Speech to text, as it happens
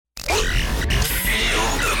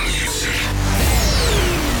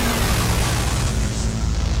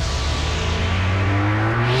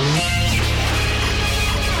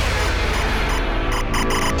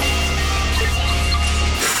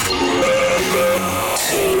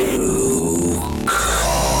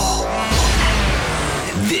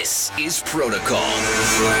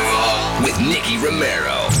Nicky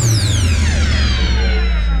Romero.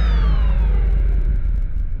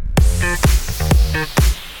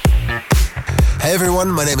 Hey everyone,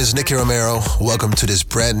 my name is Nicky Romero. Welcome to this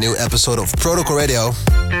brand new episode of Protocol Radio.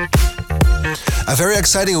 A very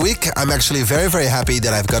exciting week. I'm actually very happy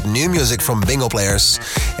that I've got new music from Bingo Players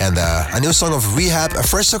and a new song of Rehab, a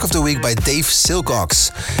fresh track of the week by Dave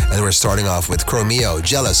Silcox. And we're starting off with Chromeo,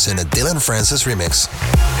 Jealous in a Dylan Francis remix.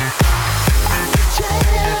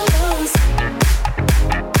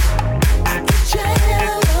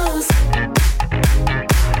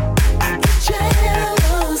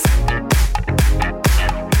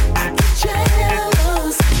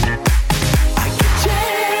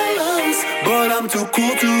 Too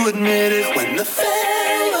cool to admit it. When the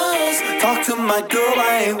fellas talk to my girl,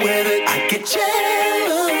 I ain't with it. I get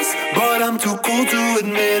jealous, but I'm too cool to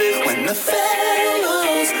admit it. When the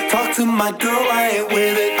fellas talk to my girl, I ain't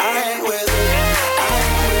with it. I ain't with it.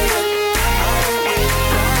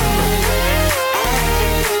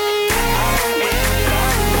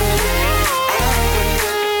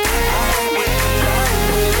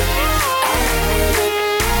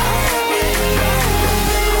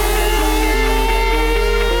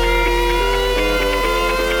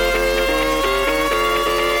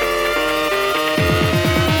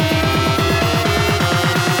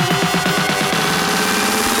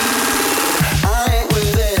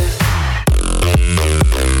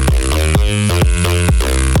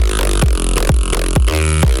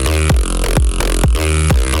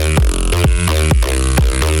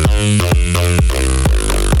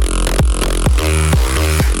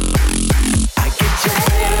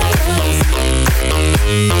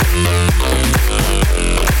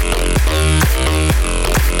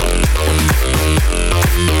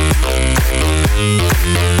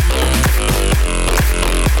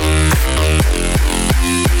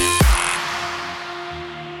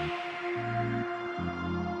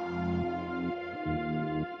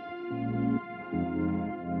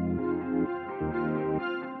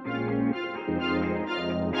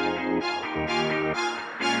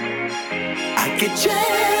 Get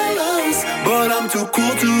jealous, but I'm too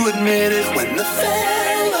cool to admit it. When the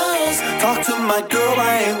fellas talk to my girl,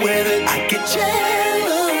 I ain't with it. I get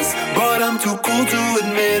jealous, but I'm too cool to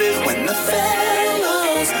admit it. When the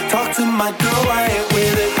fellas talk to my girl, I ain't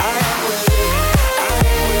with it. I ain't with it.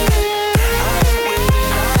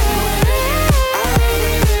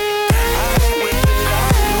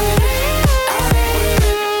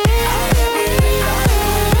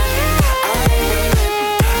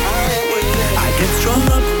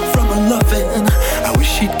 I wish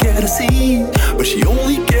she'd get a seat, but she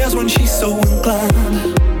only cares when she's so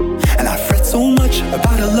inclined. And I fret so much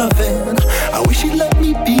about her loving. I wish she'd let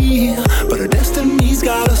me be, but her destiny's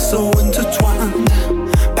got us so intertwined.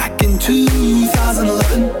 Back in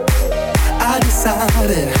 2011, I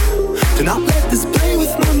decided to not let this play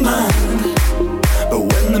with my mind. But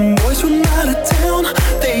when the boys from out of town,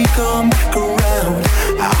 they come back around,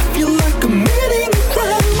 I feel like I'm committing a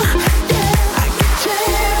crime.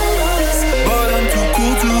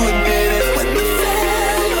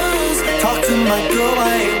 My girl,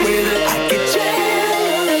 I ain't with it. I get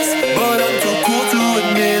jealous, but I'm too cool to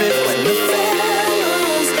admit it. When the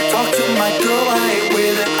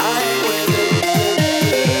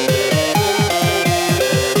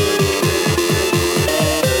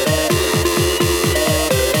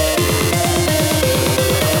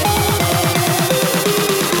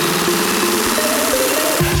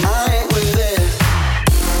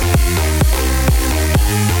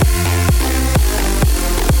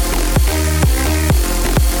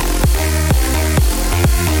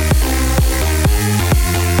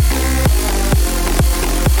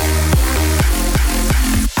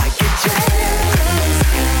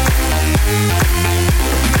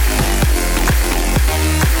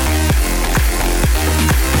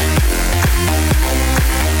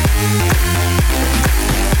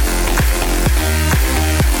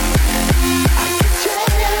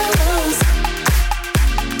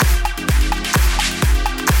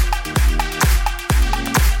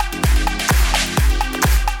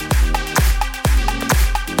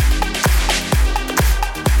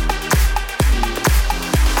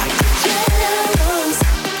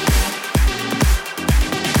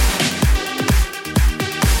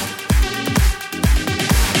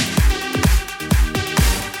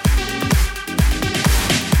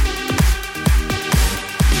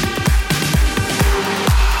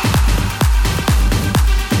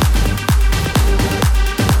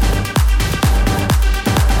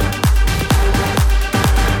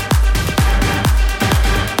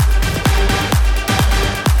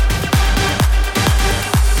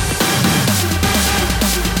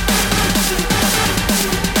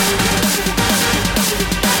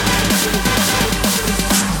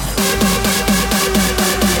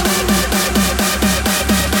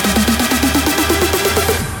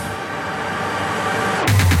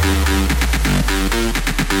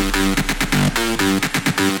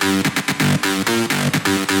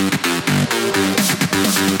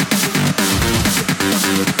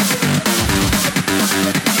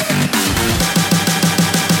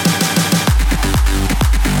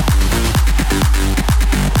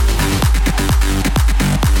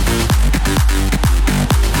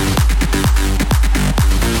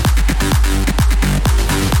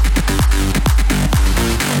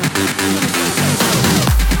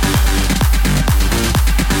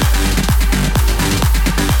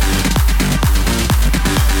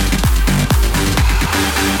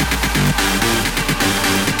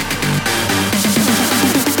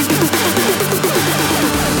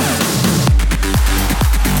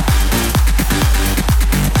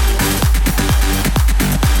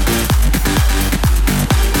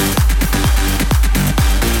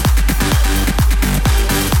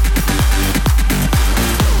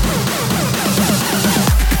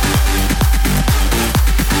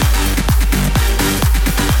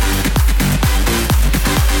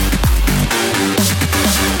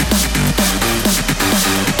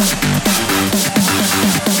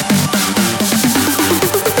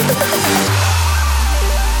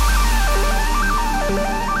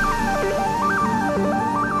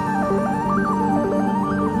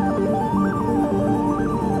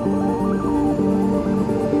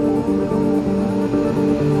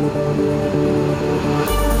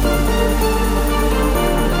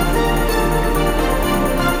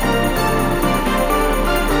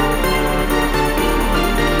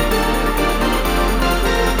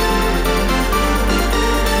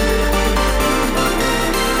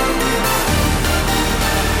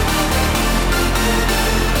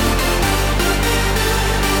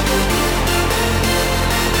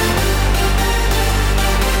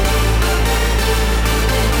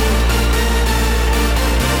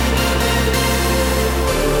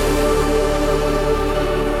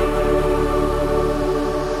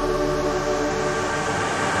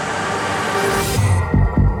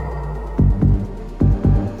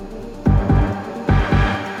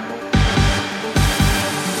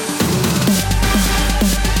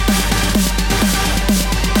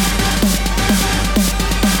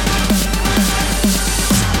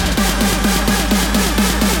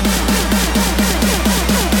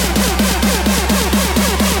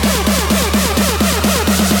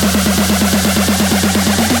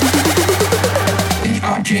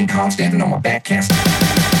I'm standing on my back, can't stop.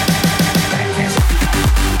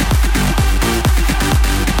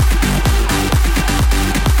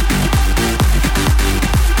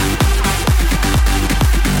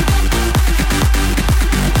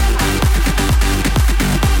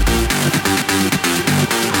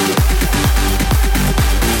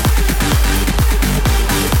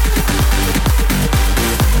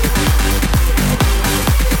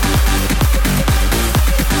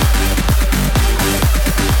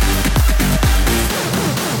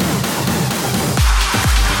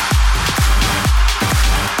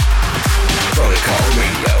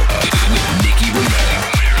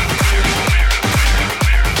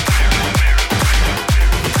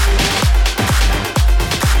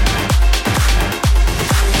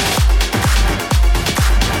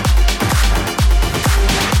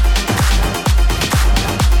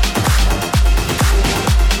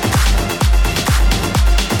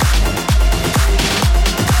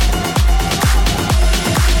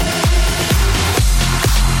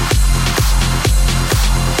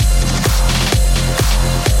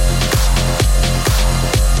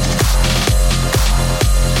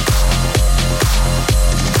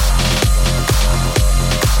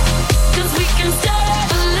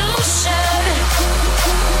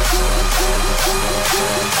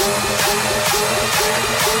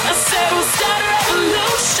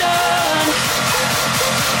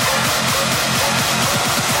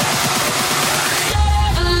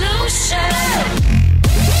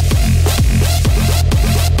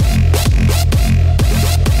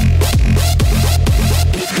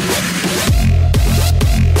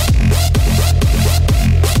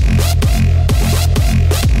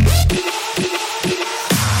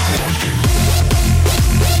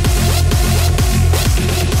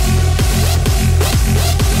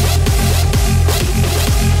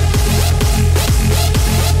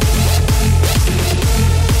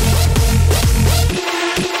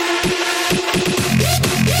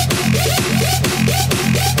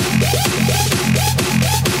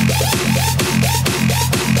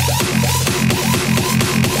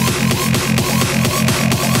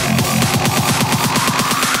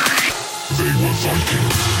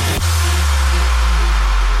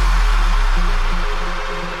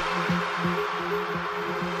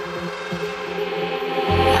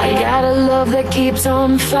 Keeps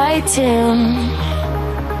on fighting,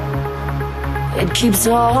 it keeps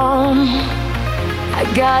on. I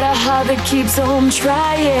got a heart that keeps on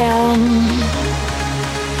trying,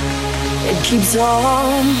 it keeps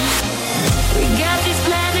on. We got this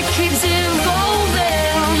plan that keeps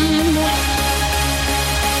evolving,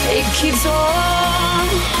 it keeps on.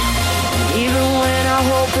 Even when our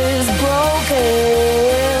hope is broken,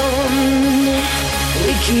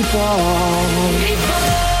 we keep on.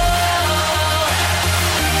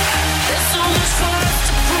 There's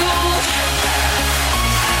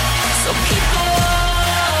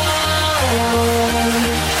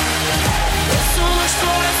so much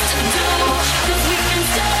for us to do, 'cause we can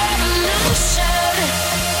start a revolution.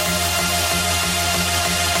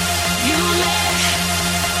 You and me,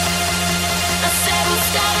 I said we'll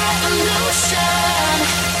start a revolution.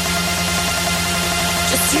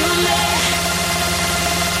 Just you and me,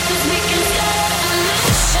 'cause we can start a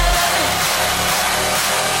revolution.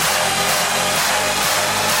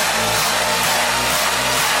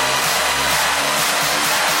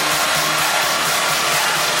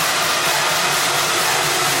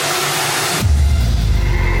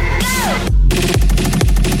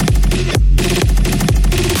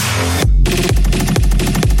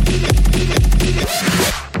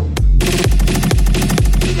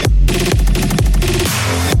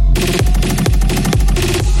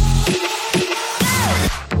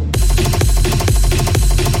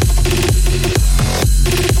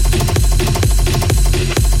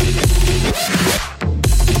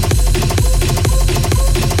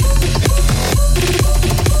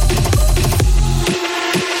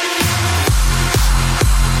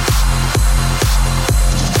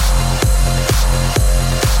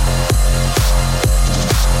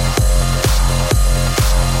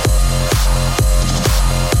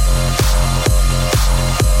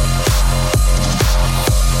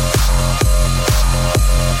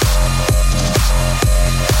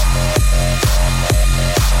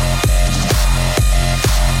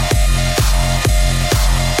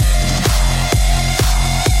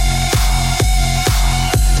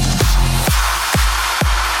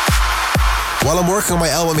 While I'm working on my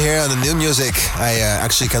album here on the new music, I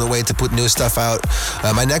actually can't wait to put new stuff out.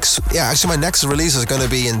 My next release is going to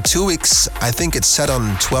be in 2 weeks. I think it's set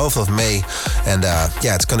on 12th of May. And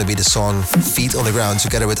it's going to be the song Feet on the Ground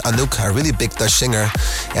together with Anouk, a really big Dutch singer.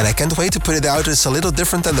 And I can't wait to put it out. It's a little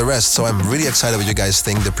different than the rest, so I'm really excited what you guys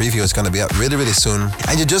think. The preview is going to be out really, really soon.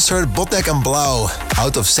 And you just heard Bottnek and Blau,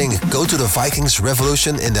 Out of Sync, Go to the Vikings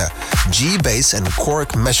Revolution in the G-Bass and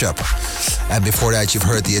Cork mashup. And before that, you've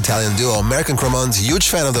heard the Italian duo American Cremant. Huge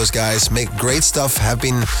fan of those guys, make great stuff. Have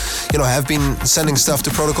been sending stuff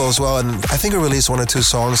to Protocol as well, and I think I released 1 or 2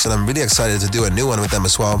 songs, and I'm really excited to do a new one with them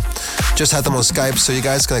as well. Just had them on Skype, so you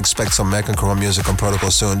guys can expect some American Cremant music on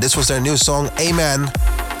Protocol soon. This was their new song, Amen.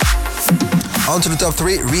 On to the top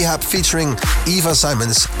 3, Rehab featuring Eva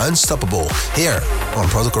Simons, Unstoppable, here on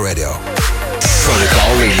Protocol Radio.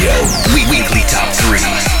 Protocol Radio, weekly top 3.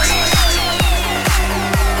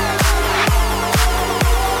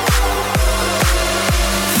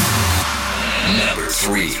 Number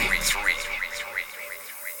 3.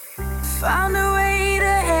 Found a way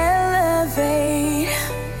to elevate,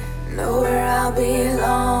 know where I'll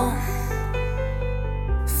belong.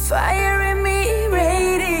 Fire in me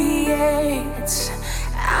radiates,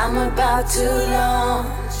 I'm about to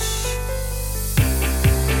launch.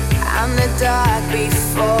 I'm the dark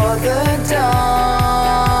before the dawn.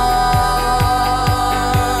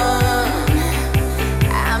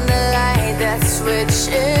 I'm the light that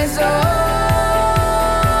switches on.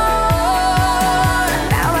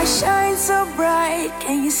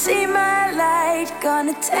 Can you see my light?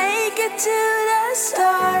 Gonna take it to the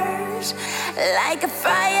stars. Like a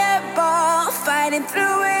fireball, fighting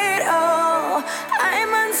through it all.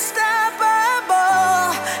 I'm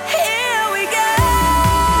unstoppable. Here we go.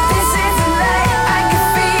 This is the light, I can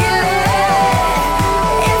feel it.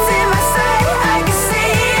 It's in my sight, I can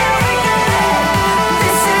see it.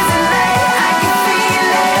 This is the light, I can feel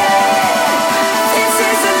it. This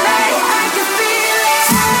is the light, I can feel it.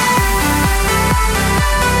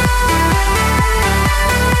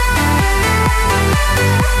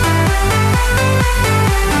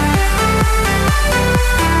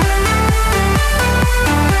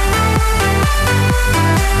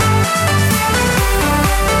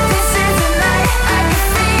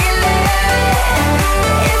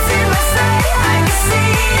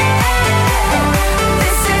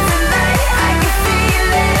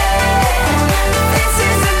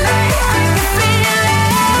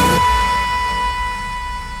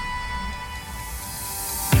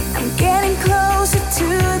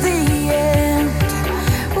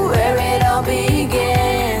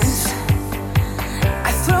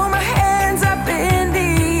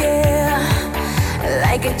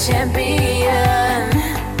 Champion,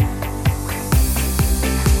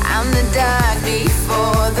 I'm the dark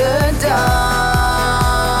before the dawn.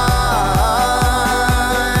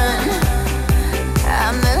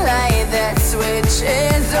 I'm the light that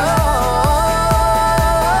switches on.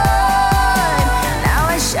 Now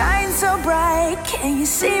I shine so bright, can you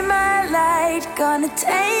see my light? Gonna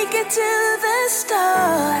take it to the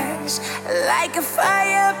stars. Like a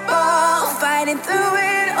fireball, fighting through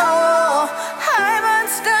it all. I'm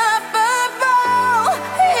unstoppable.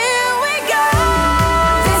 Here we go.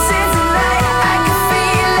 This is the light, I can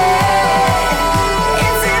feel it.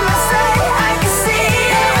 It's in my sight, I can see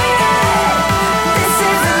it. This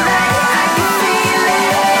is the light, I can feel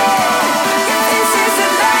it. This is the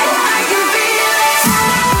light, I can feel it.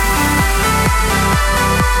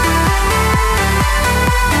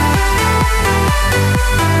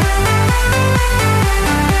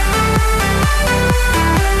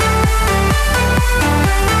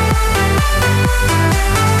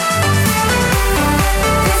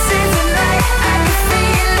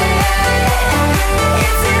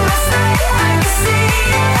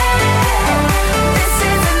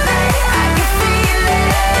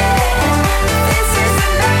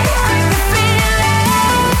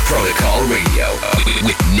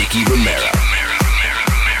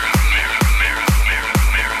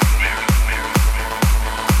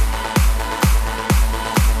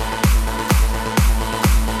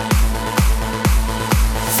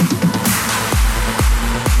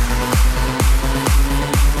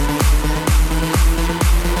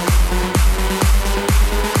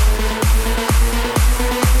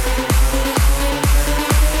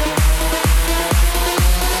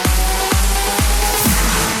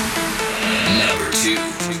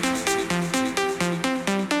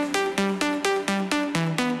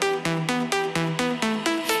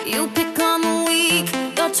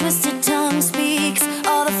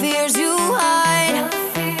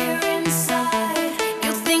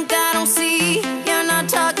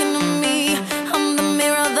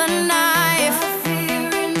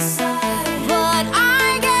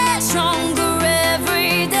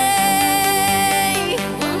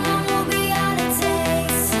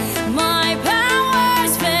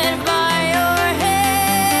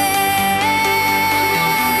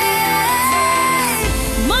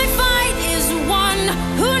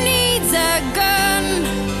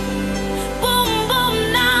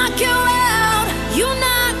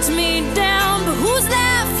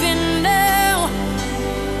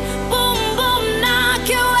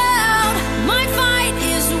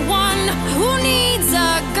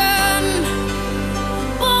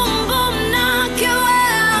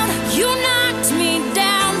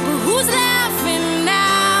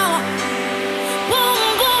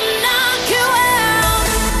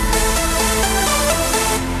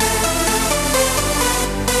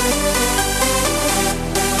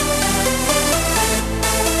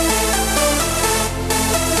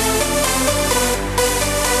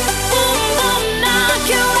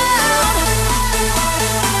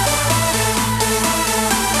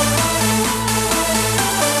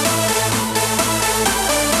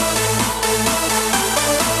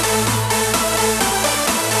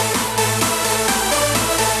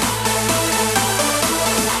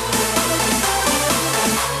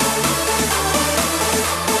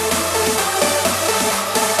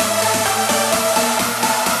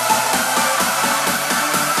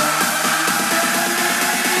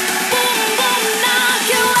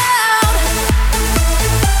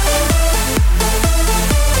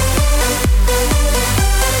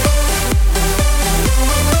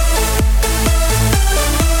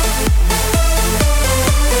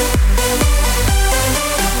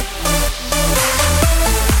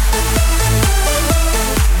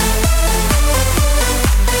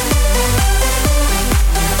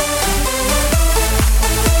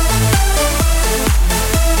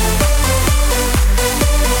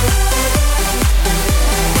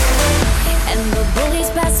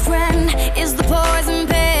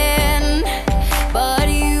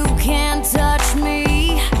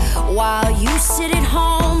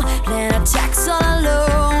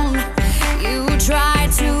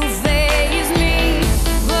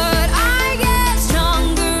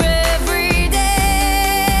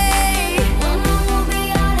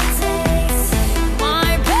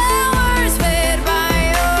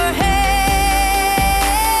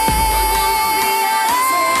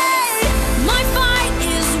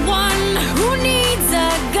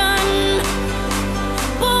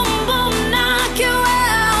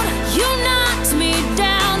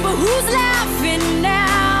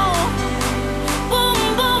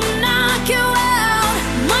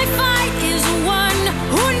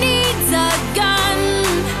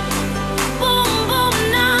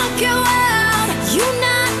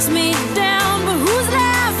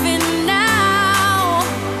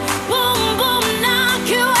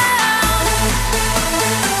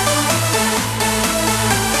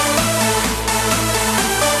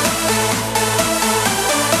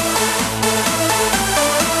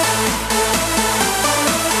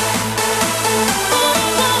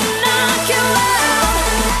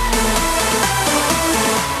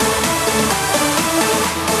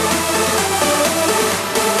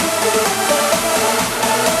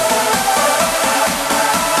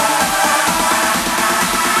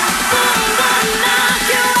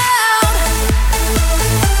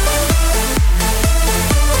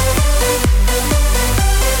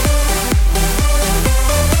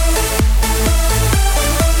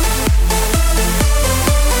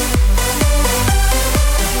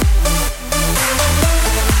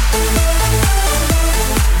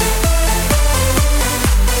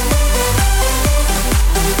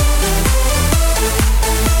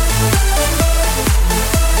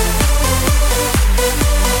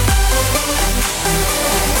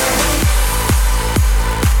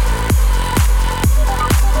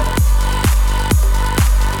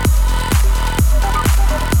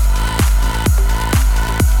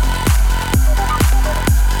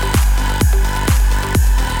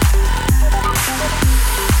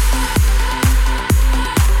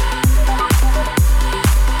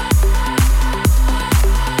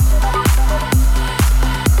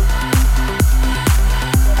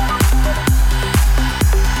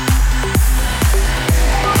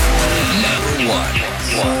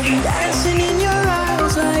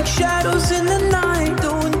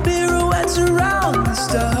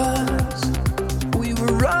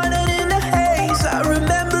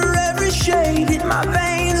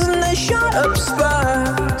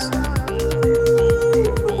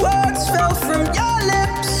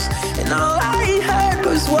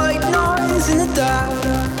 was white noise in the dark.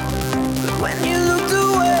 But when you looked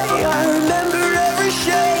away, I remember every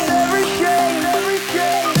shade, every shade, every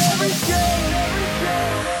shade, every shade, every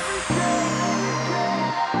shade,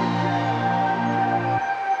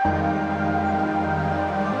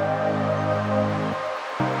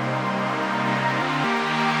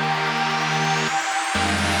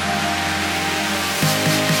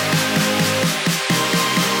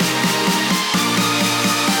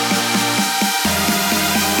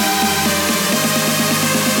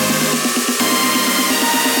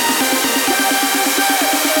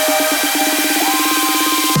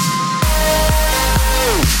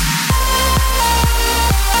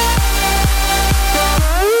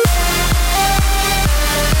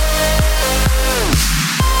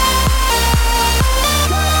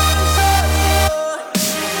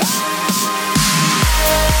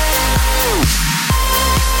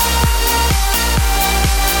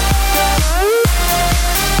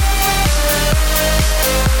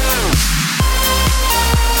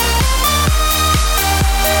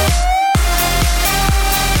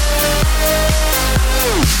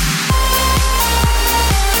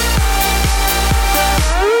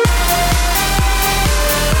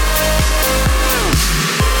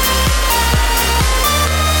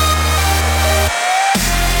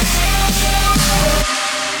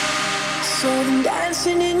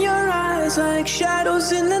 like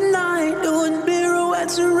shadows in the night, doing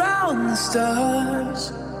pirouettes around the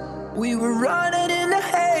stars. We were running in the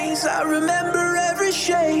haze. I remember every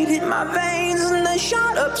shade in my veins, and they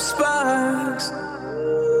shot up sparks.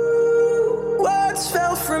 Words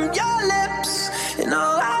fell from your lips, and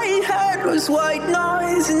all I heard was white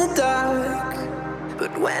noise in the dark.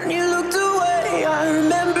 But when you looked away, I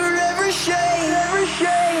remember every shade, every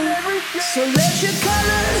shade, every shade. So let your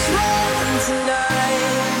colors run tonight.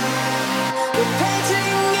 We're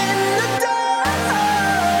painting in the dark.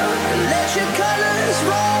 Let your colors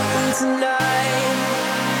run tonight.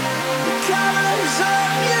 The colors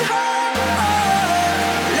of your heart.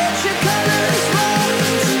 Let your colors run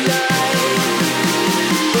tonight.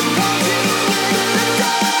 We're painting in the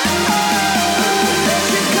dark. Let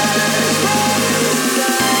your colors run tonight.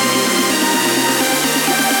 Colors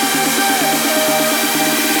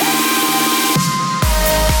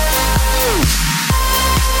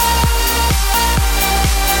of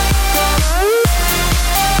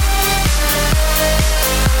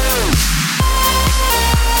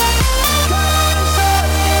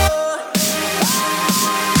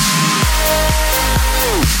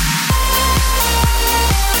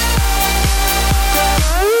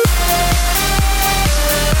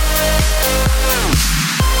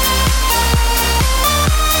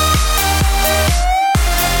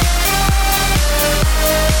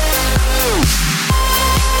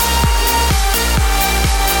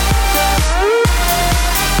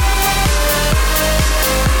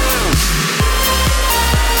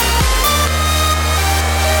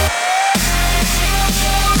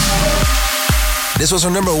This was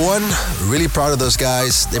our number one. Really proud of those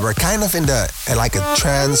guys. They were kind of in the like a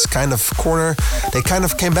trance kind of corner. They kind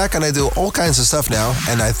of came back and they do all kinds of stuff now.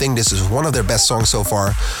 And I think this is one of their best songs so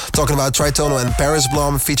far. Talking about Tritono and Paris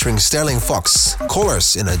Blom featuring Sterling Fox.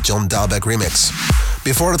 Colors in a John Dahlbeck remix.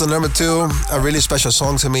 Before that, on number two, a really special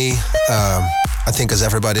song to me. I think as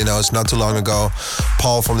everybody knows, not too long ago,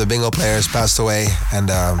 Paul from the Bingo Players passed away. And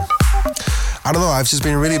I don't know, I've just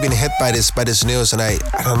been hit by this news. And I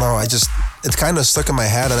don't know, it kind of stuck in my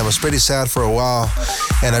head, and I was pretty sad for a while.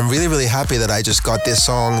 And I'm really, really happy that I just got this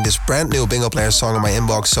song, this brand new Bingo Player song in my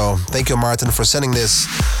inbox. So thank you, Martin, for sending this.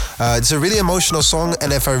 It's a really emotional song,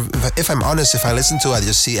 and if I'm honest, if I listen to it, I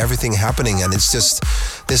just see everything happening, and it's just,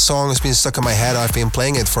 this song has been stuck in my head. I've been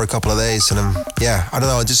playing it for a couple of days, and I don't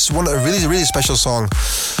know, just a really, really special song.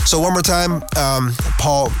 So one more time,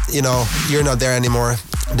 Paul, you're not there anymore.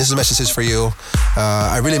 This message is for you.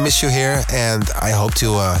 I really miss you here, and I hope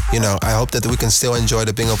to, I hope that we can still enjoy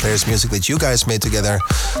the Bingo Players music that you guys made together,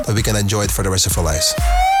 that we can enjoy it for the rest of our lives.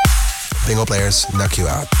 Bingo Players, knock you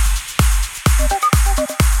out.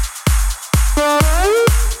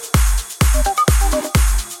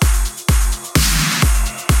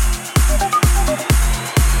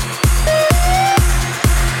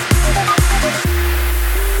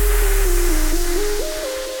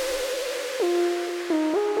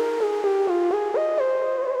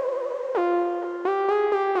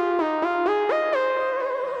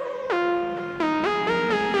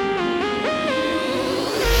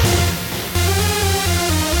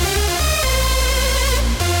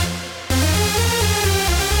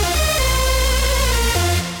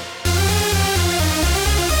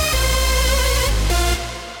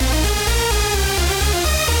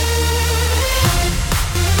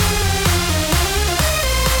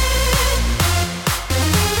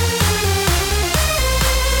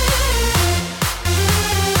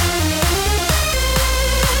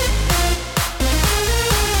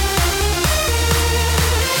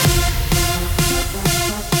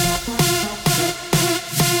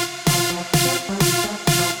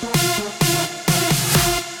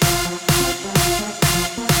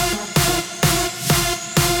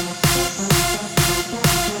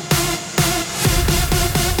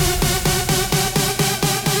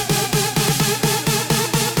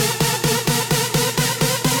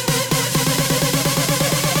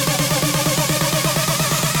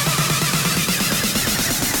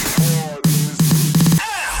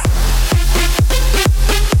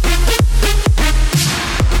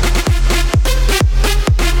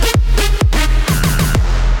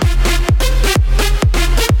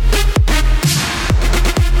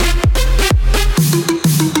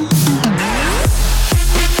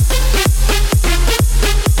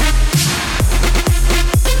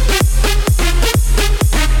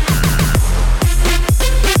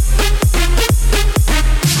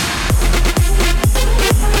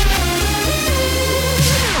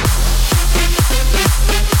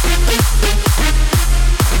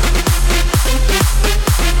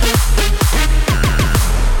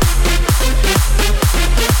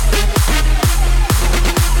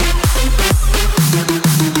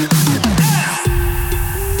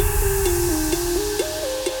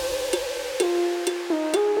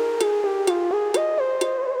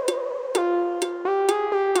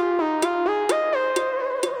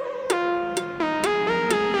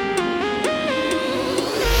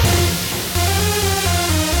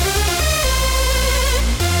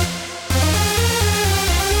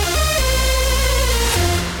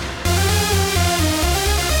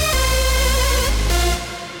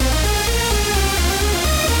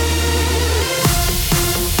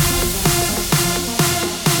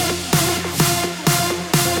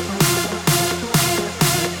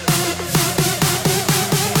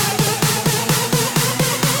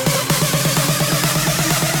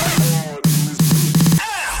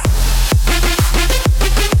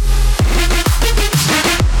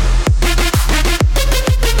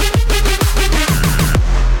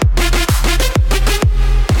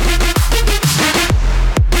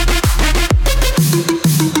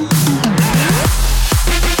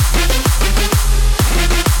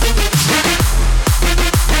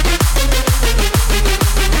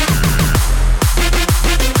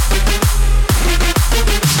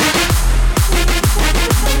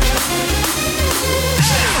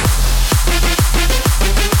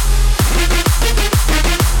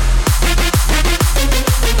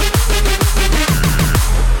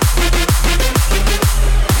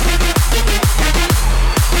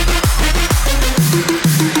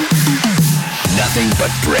 nothing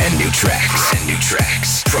but brand new tracks. Brand new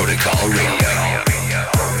tracks. Protocol Radio.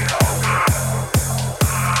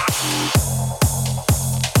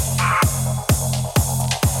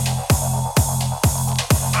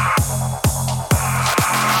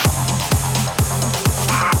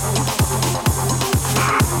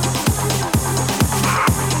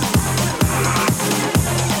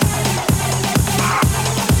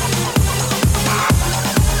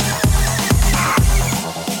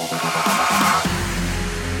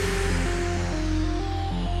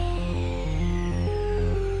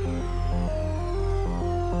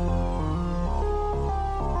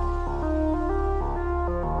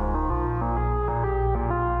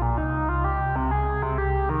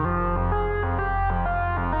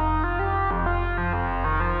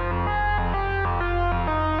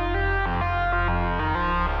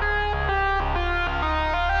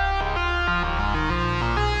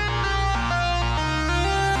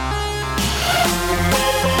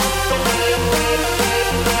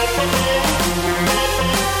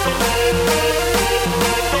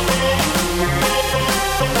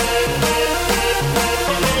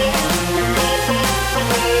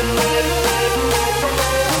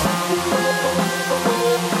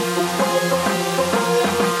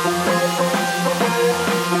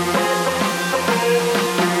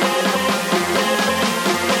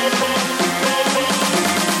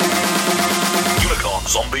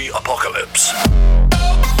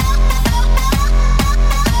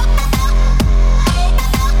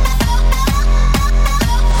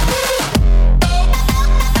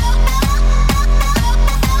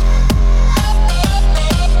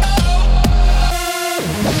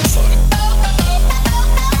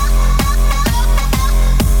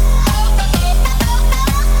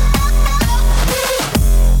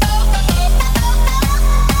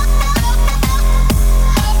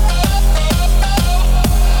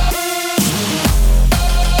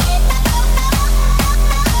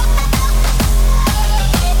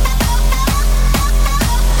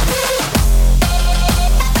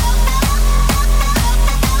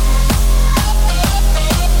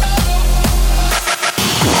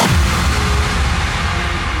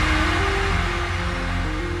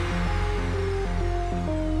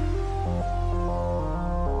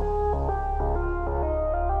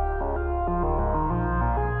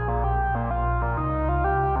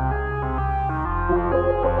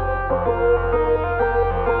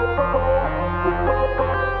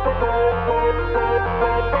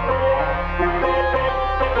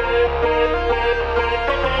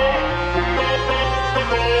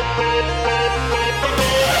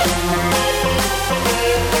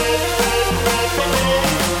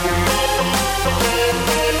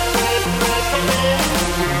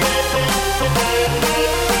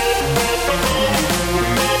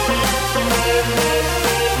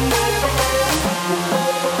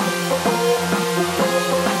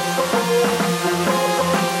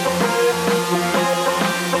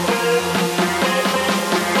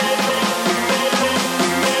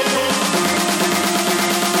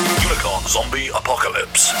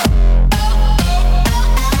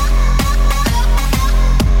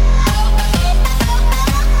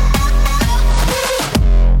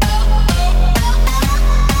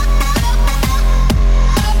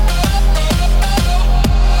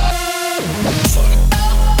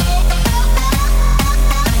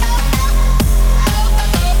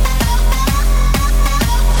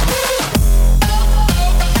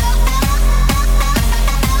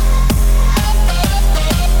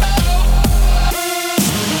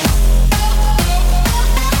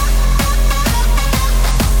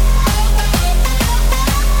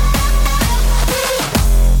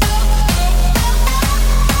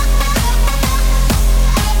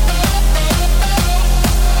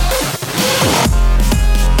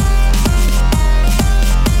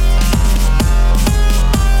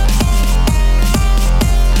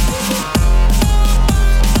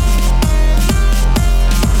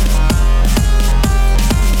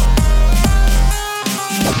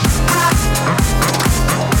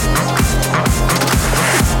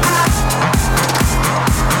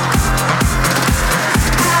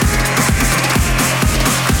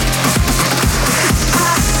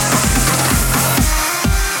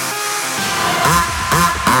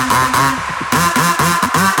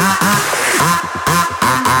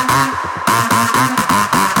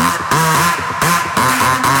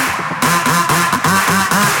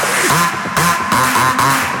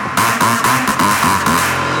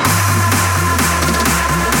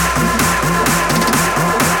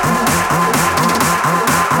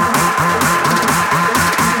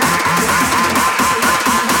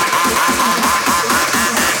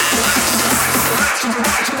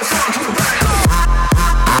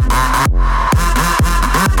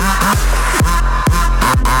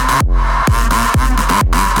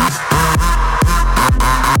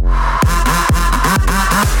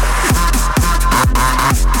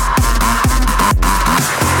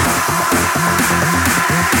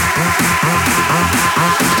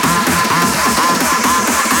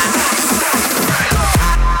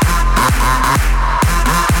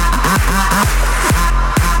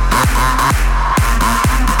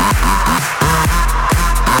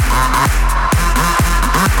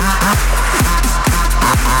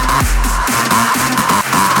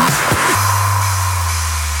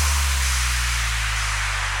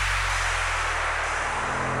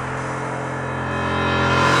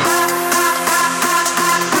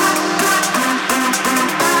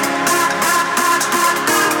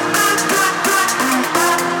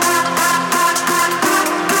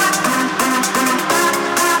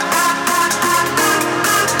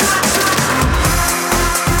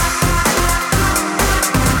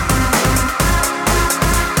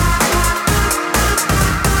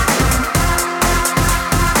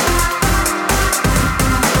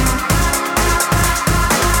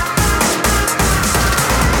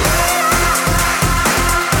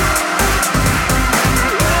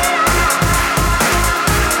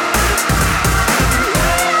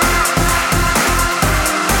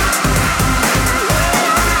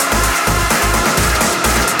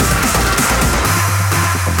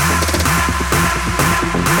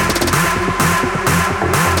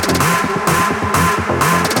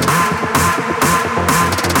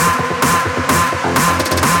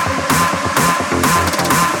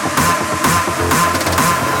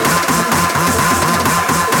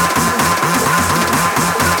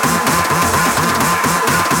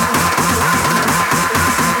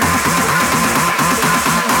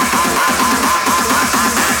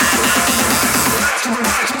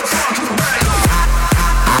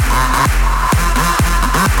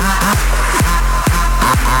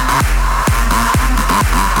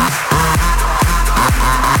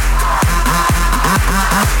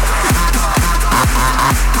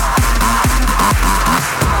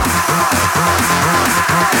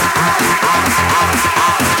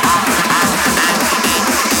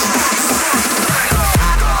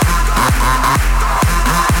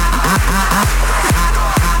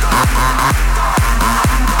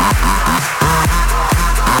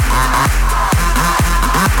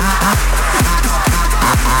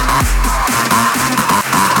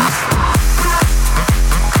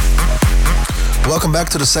 Welcome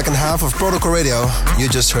back to the second half of Protocol Radio. You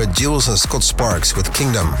just heard Jules and Scott Sparks with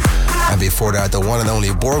Kingdom. And before that, the one and only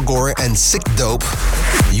Borgore and Sick Dope,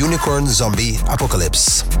 Unicorn Zombie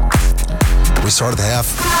Apocalypse. We started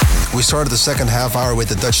the second half hour with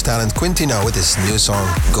the Dutch talent Quintino with his new song,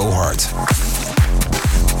 Go Hard.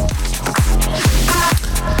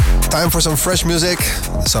 Time for some fresh music,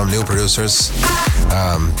 some new producers.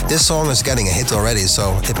 This song is getting a hit already,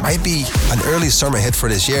 so it might be an early summer hit for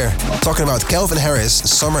this year. Talking about Calvin Harris,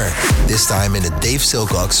 Summer, this time in the Dave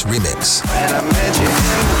Silcox remix.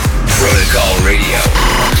 Protocol Radio,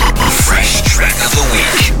 fresh track of the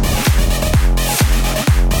week.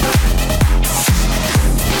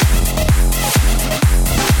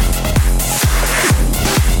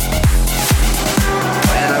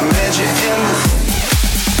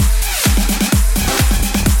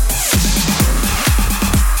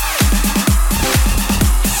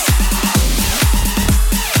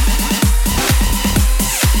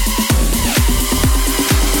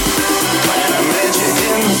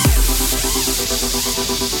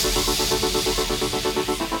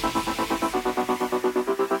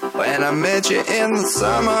 I met you in the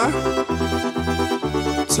summer,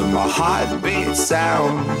 to my heartbeat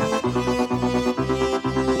sound.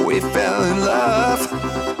 We fell in love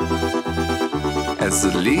as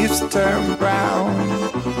the leaves turn brown.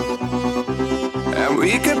 And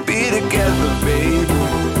we could be together, baby,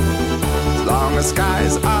 as long as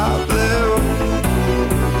skies are blue.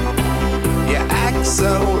 You act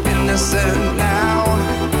so innocent now,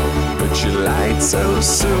 but you lied so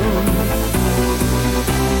soon.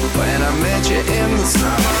 When I met you in the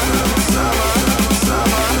summer, summer,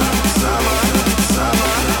 summer, summer,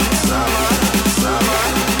 summer, summer, summer,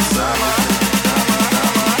 summer.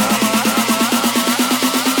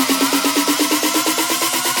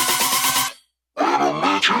 When I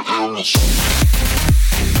met you in the summer.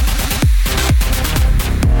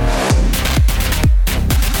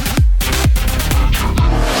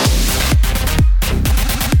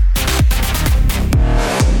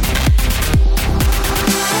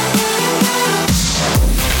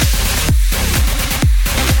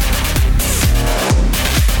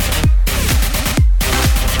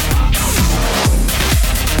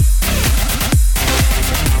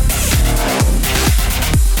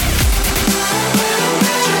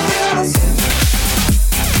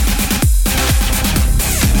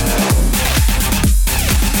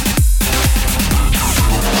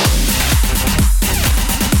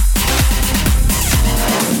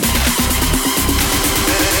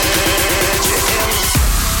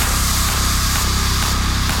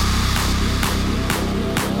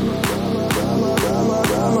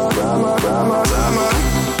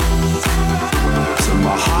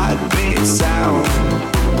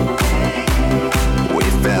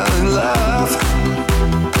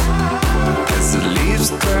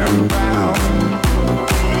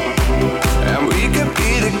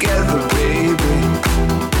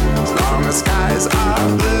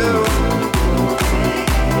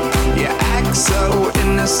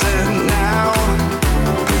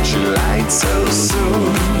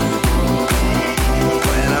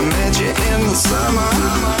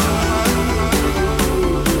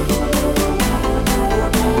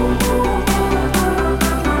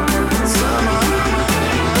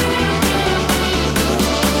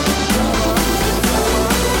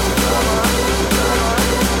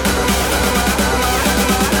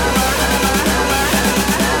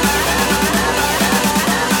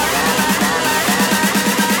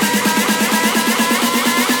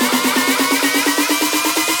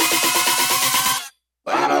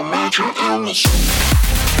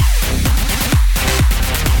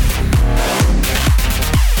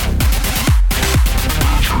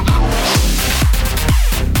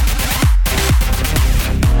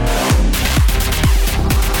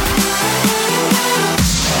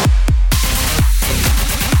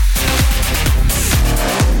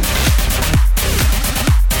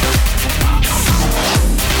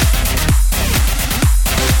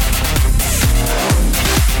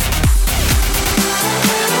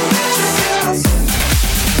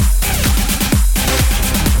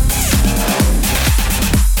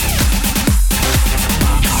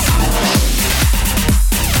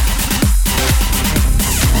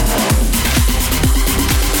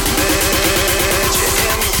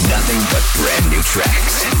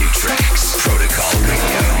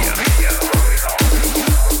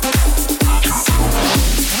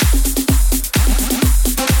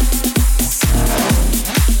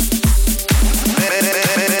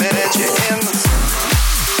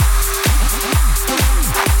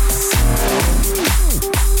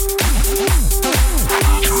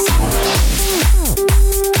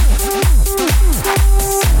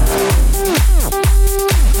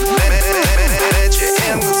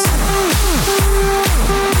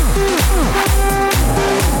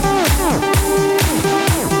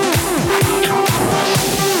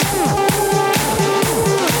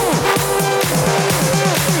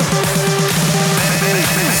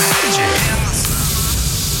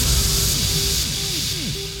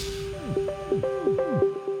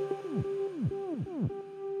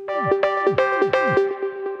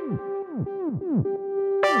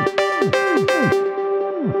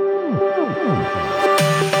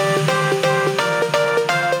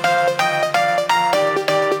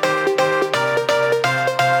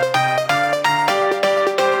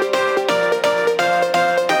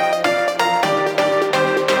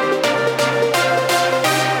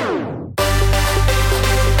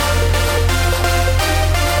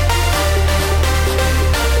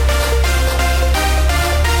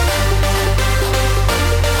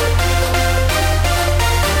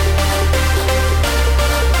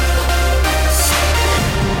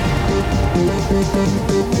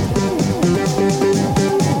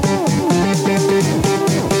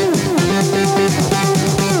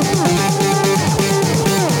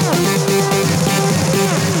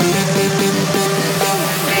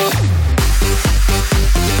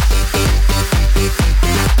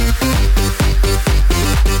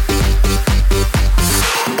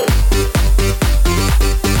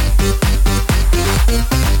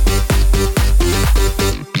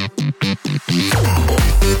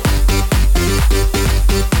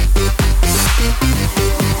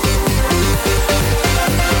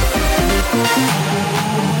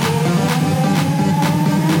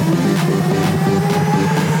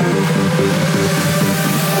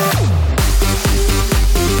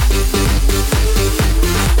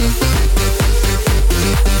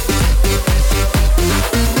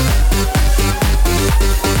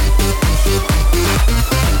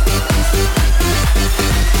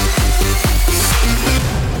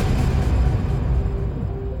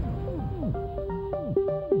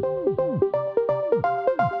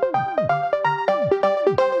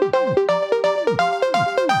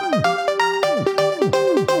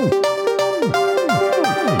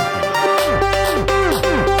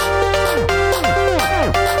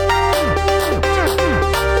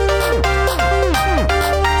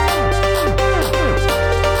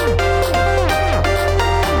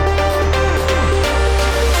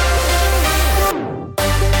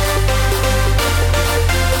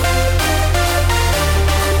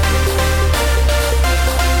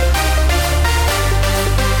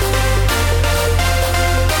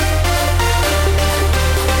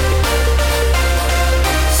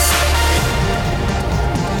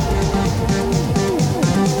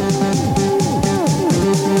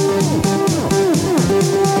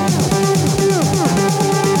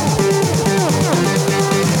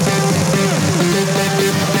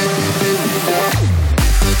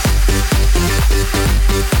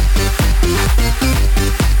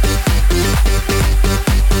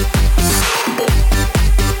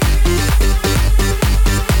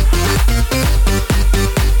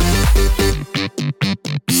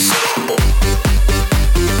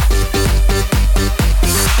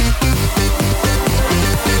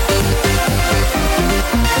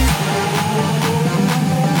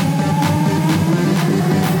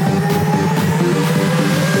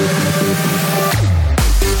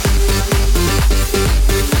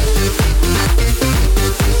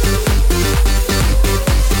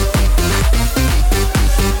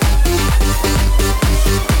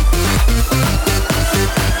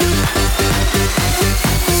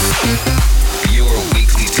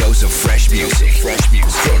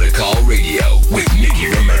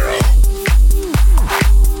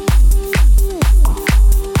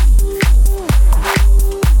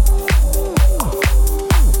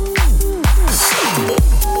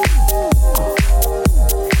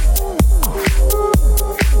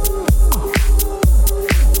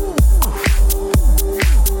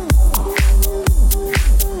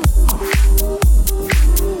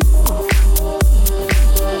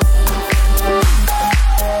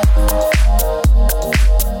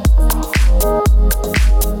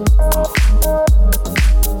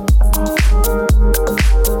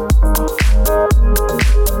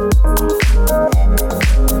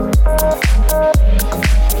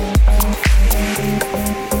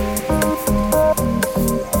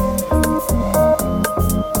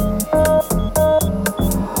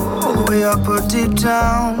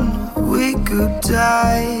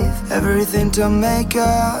 Everything to make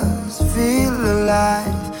us feel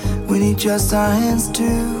alive. We need just our hands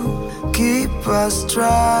to keep us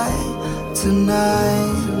dry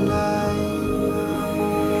tonight.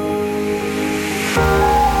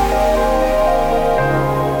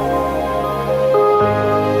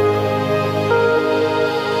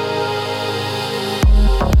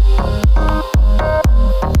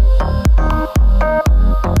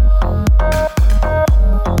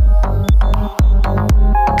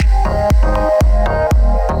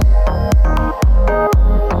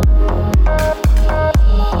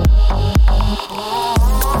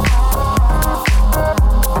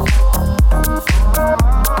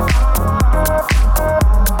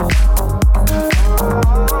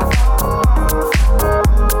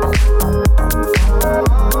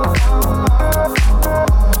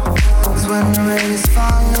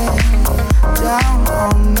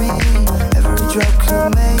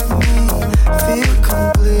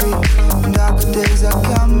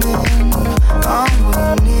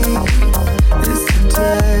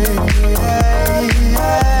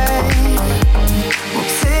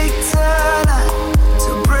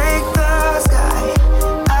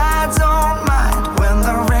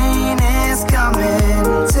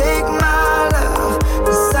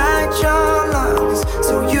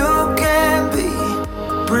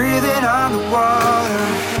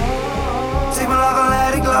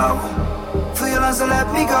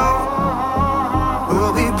 me go.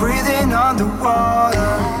 We'll be breathing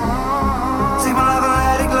underwater. Take my love and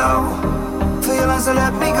let it glow. Feel and so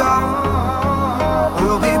let me go.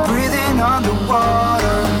 We'll be breathing underwater.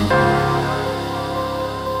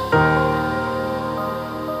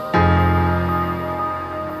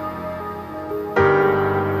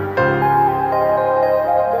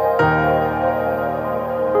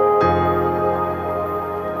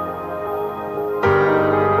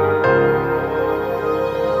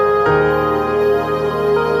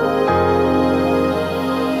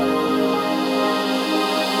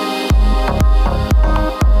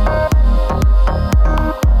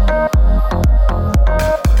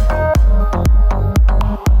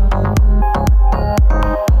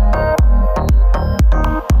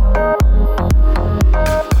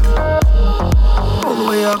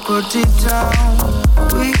 Deep down,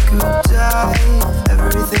 we could die.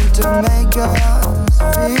 Everything to make us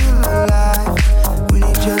feel alive. We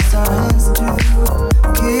need just our hands to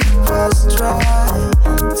keep us dry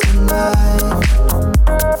tonight.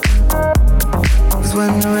 'Cause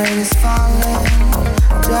when the rain is falling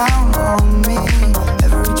down on me,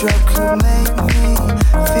 every drop could make me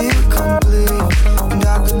feel complete. When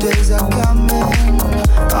darker days are coming,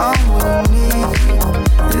 all we need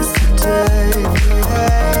is today.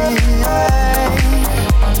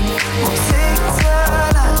 We'll take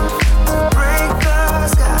tonight to break the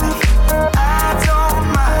sky. I don't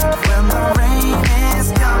mind when the rain is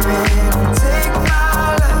coming. Take my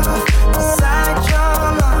love inside your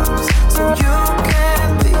lungs so you can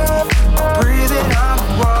be breathing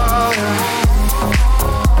underwater.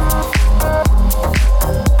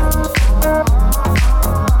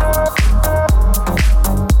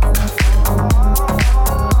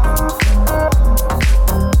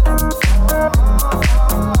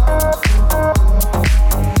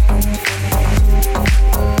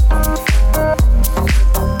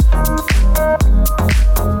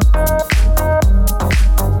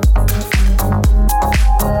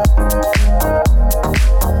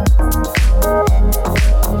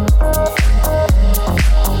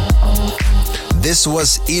 This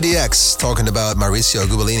was EDX talking about Maurizio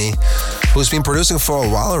Gubellini, who's been producing for a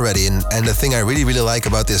while already. And the thing I really, really like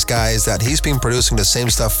about this guy is that he's been producing the same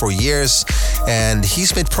stuff for years, and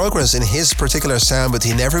he's made progress in his particular sound, but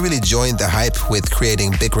he never really joined the hype with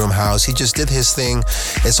creating Big Room House. He just did his thing.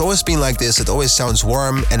 It's always been like this. It always sounds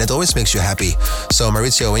warm, and it always makes you happy. So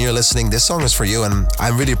Maurizio, when you're listening, this song is for you, and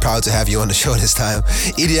I'm really proud to have you on the show this time.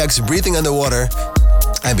 EDX, Breathing Underwater.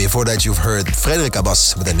 And before that, you've heard Frédéric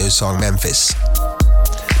Abbas with a new song, Memphis.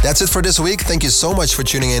 That's it for this week. Thank you so much for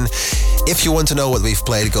tuning in. If you want to know what we've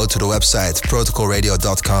played, go to the website,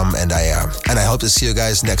 protocolradio.com, and I hope to see you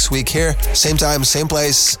guys next week here. Same time, same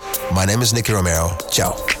place. My name is Nicky Romero.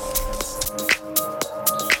 Ciao.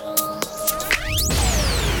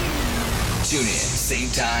 Tune in, same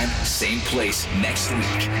time, same place next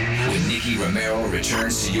week when Nicky Romero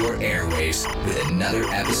returns to your airwaves with another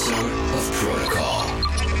episode of Protocol.